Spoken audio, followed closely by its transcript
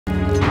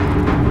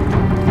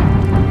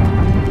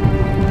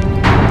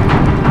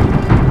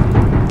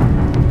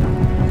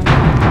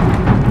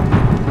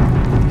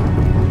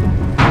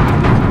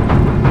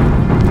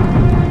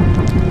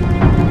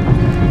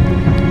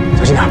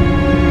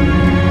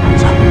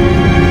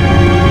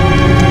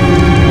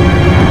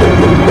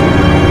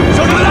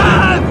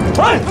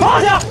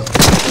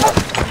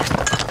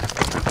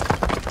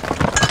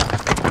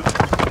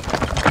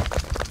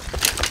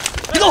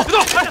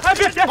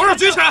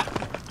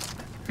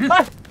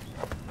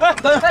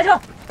开车，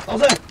倒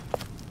退。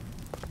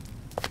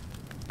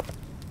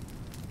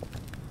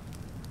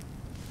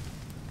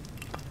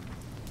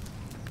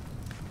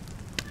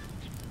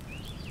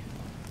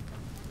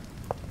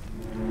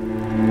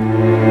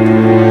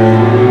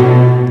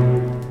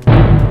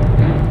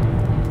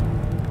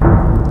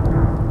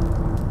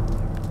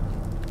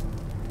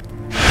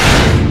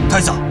 大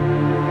佐、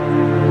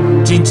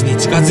陣地に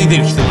近づいて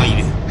る人がい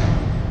る。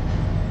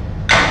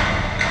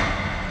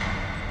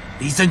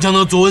李三江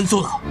の増援そ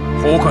うだ。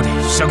砲火で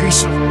射撃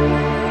しろ。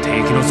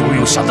敵の増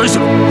援を遮断し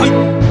ろ。は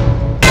い。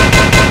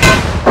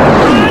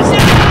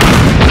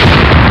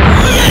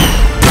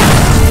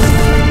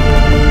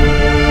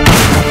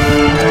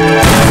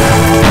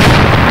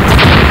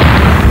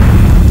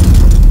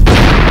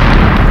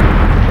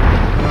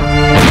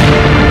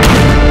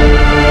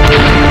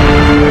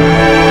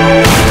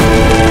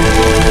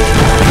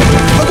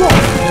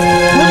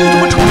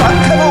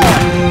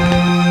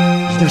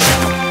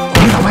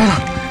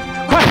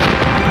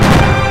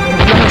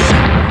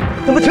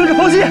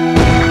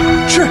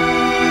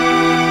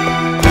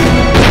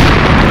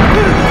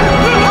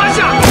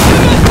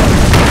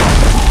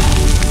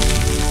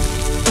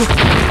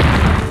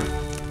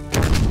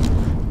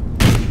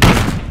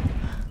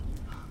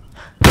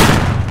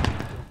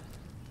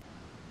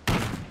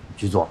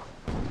 局座，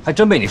还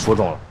真被你说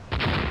中了。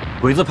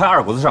鬼子派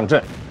二鬼子上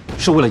阵，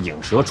是为了引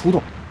蛇出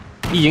洞，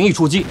一营一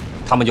出击，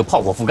他们就炮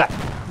火覆盖。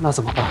那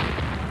怎么办？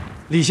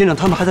李县长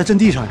他们还在阵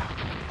地上呀。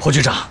侯局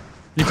长，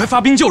你快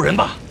发兵救人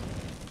吧！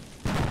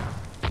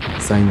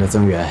三营的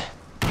增援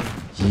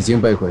已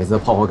经被鬼子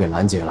炮火给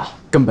拦截了，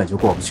根本就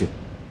过不去。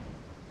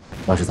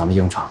要是咱们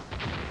硬闯，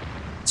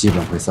基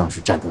本会丧失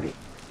战斗力。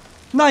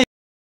那。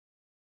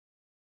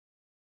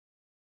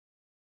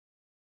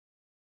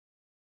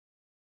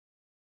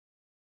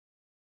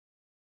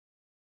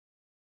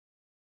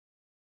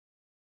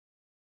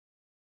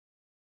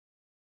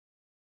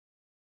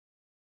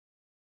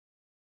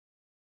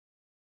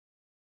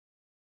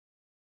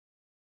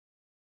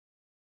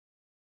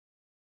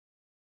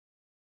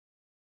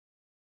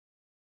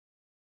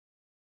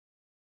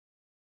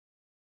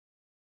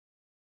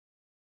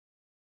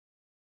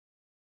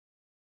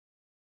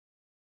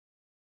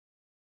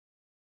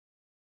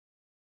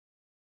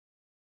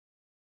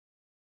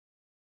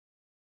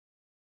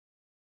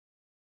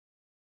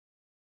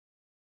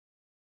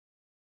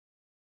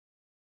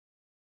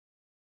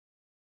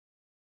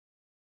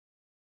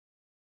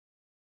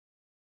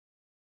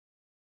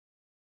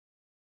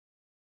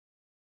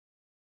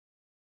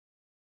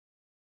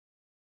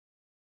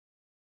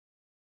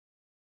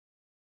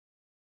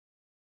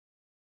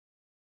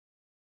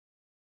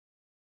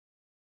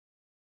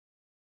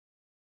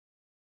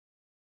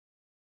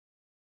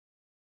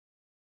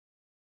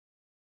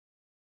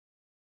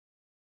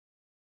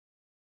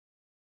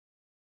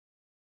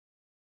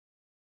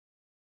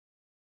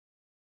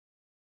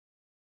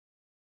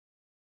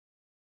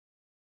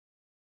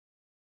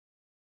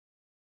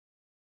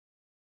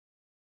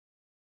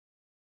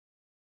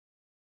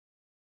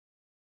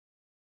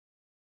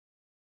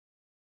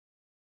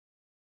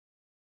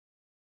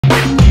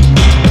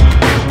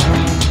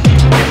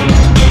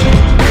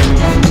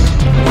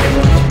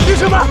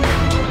 什么？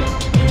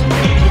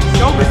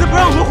小鬼子不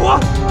让我们活，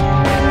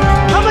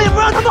他们也不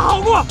让他们好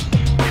过。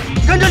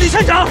跟着李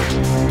县长，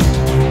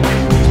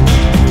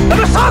咱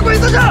们杀鬼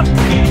子去！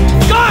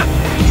干！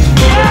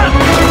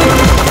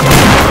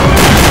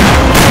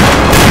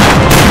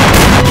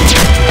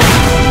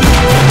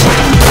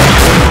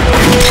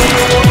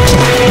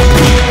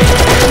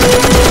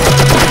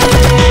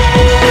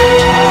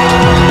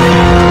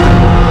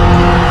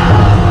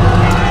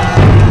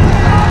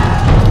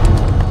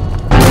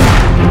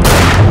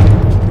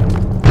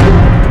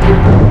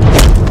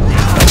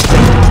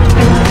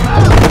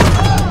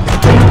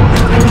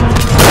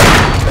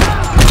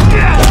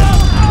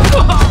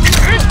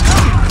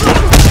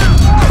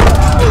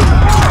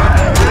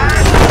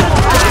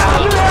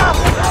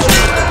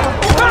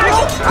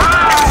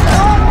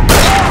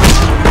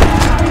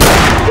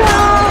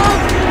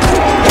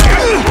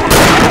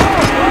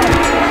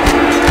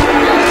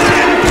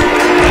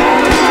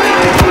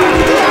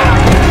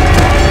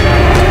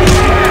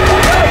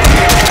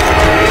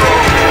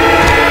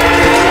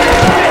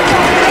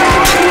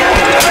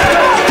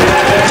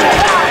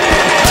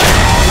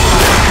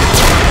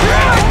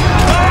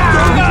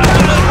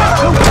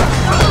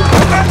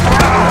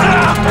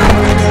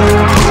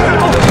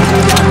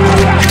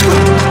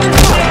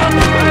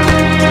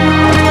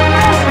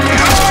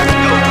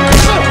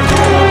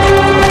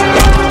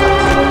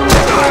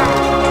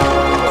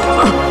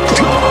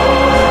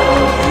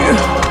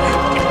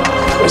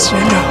县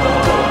长，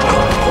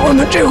我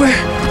们这回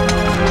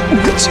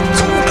尽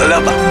足了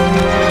吧？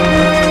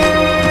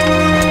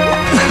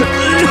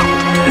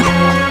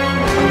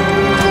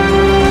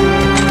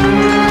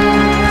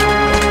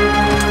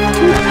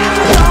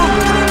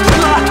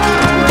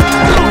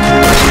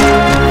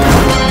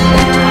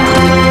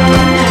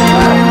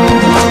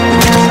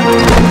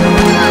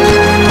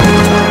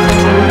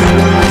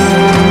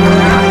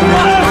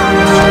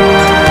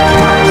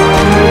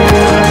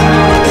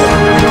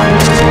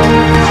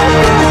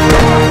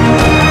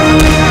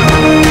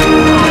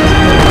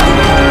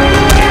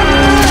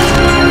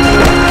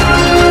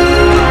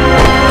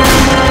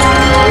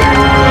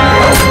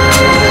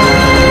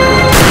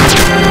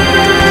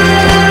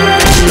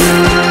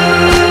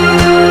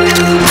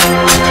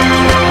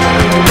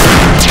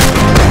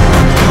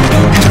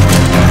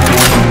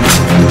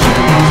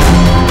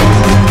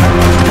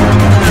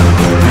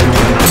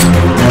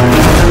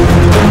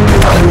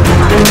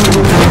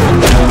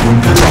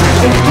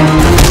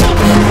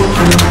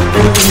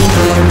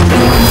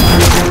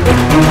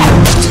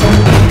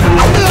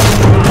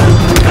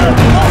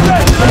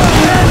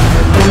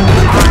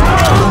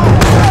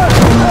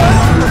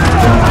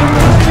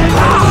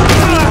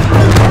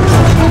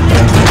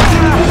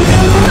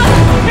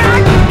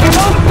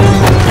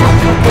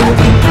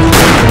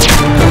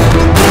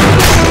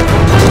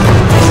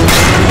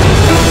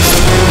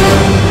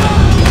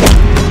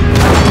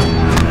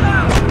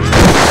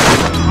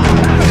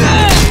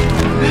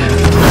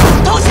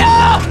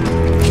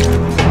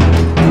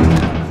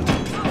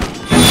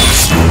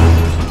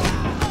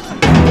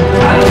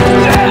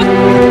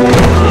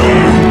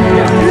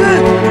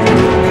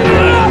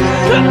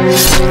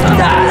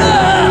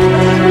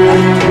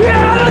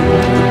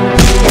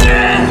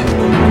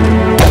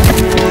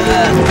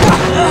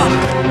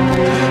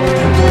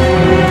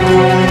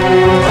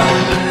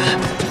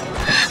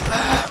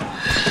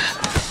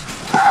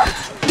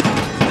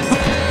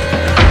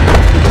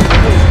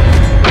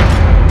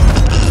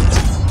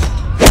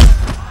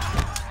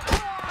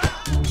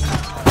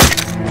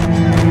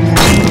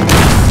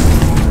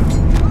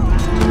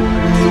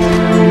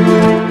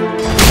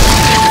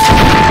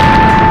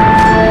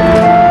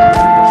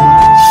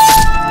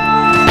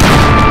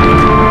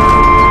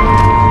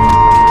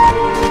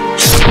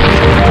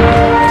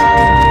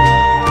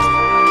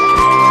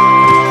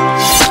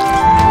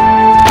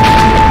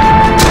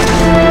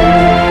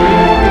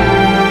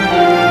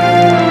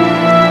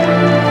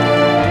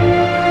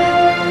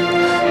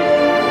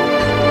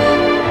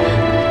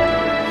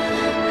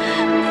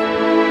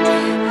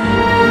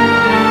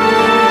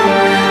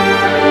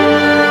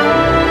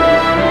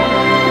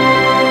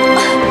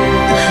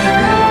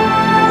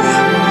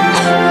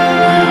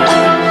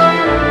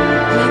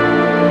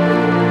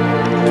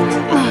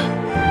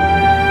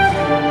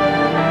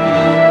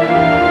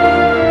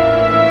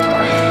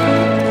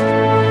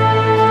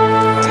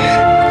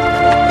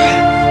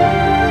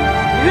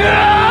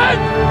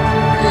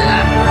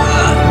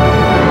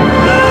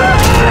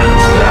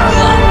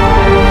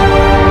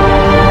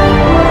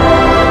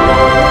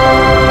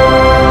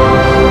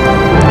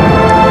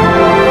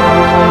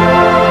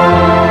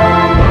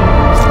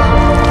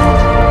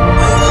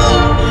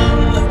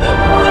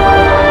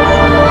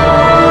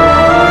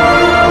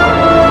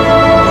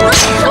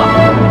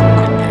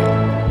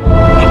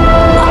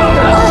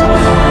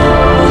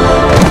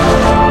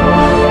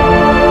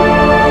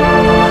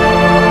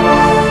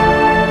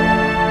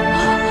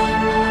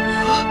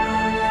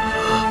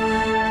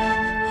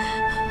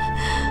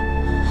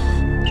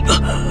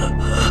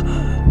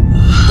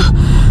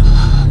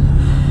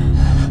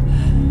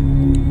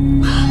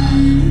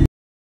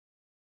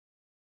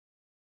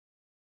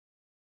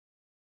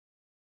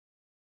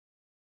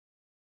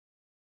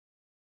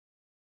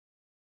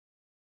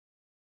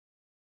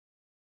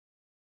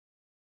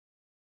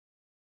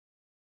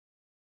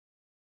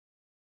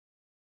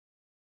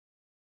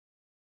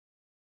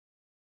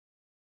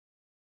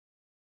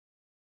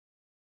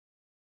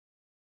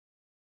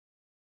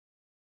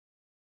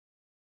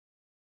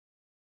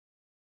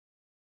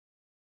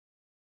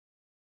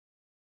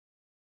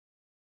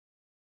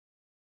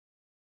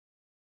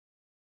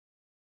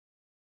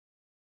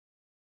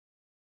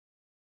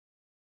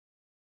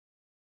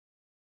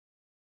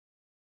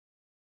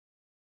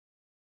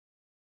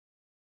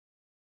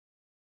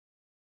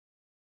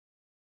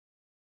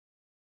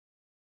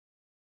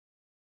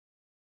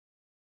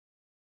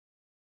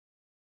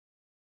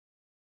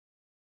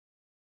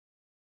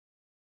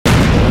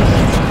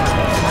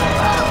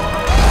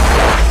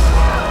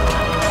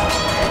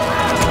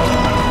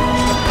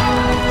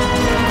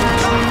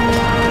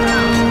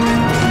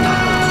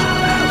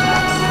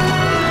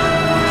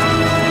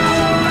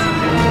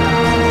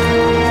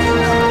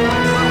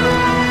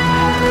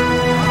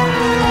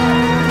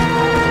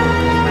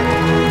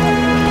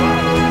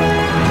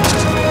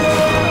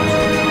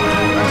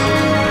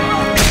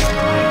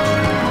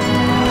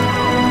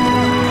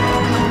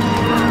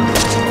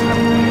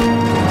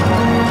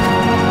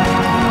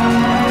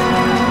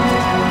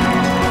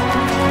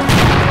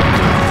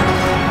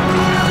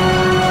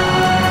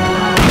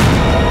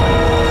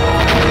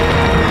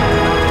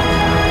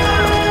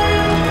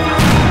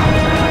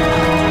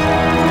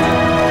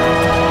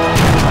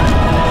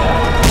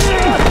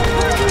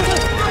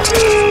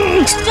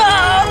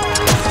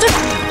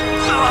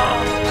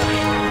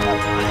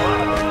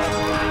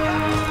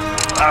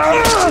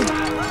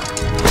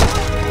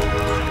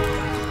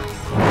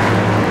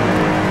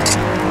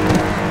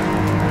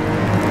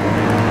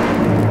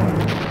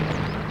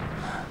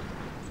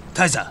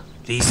大佐、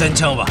李三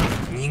ちゃんは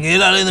逃げ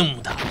られぬ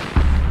のだ。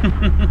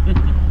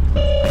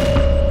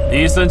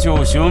李三長を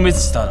消滅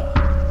したら、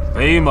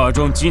北馬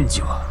中陣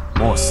地は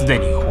もうすで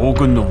に皇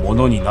軍のも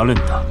のになるん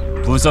だ。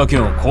武蔵家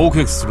を攻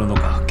撃するの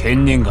が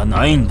権限が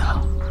ないん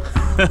だ。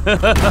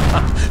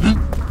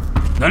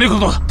何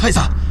事だ大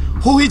佐、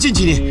砲兵陣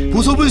地に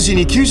武装分子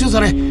に吸収さ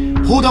れ、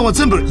砲弾は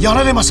全部や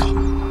られました。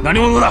何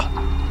者だ？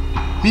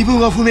身分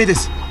は不明で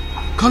す。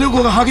火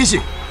力が激し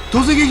い。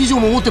突撃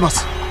場も持ってま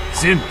す。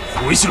全部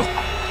包囲しろ。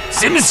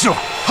殲滅しろ。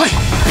はい。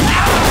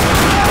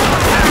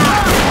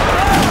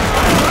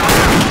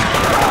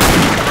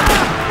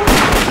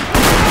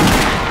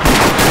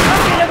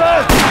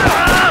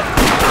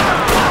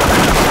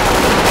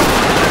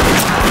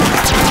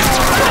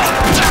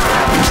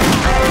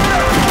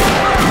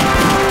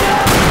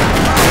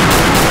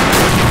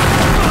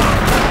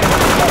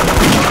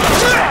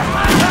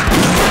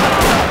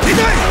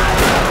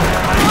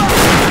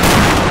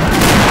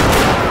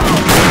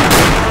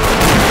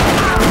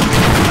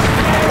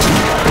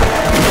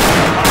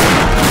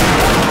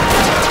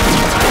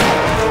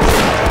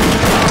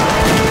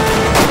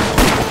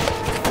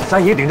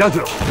三爷顶上去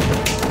了，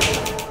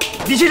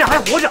李县长还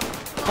活着。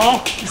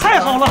好，太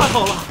好了，太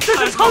好了，这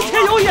是苍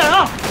天有眼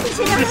啊！李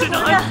县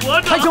长还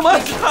活着，看城门，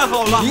太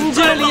好了，迎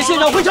接李县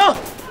长回城。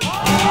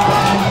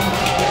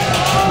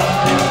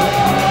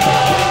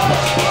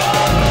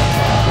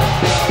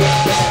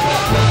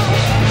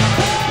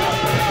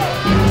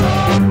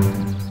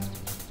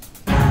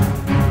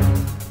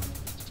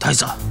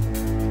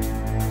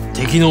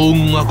敵の王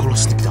軍が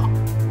殺してきた。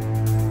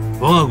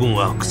我が軍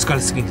はくつかれ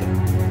すぎて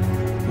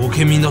もう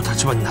県民の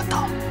立場になっ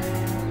た。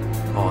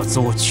麻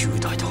生中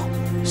隊と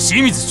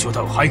清水中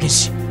隊を拝見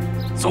し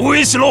増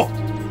援しろ。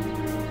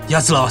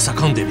奴らは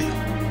盛んでいる。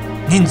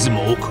人数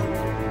も多く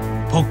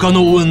国家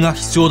の応援が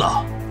必要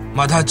だ。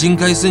また人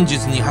海戦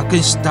術に発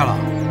見したら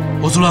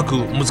おそらく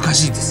難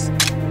しいです。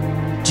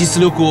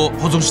実力を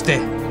保存して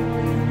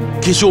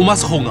決勝を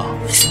待つ方が。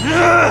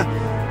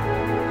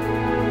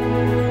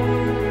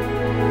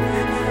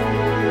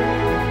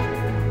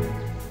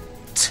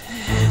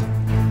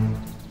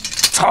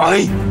は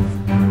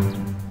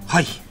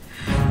い。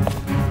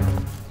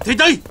停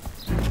滞。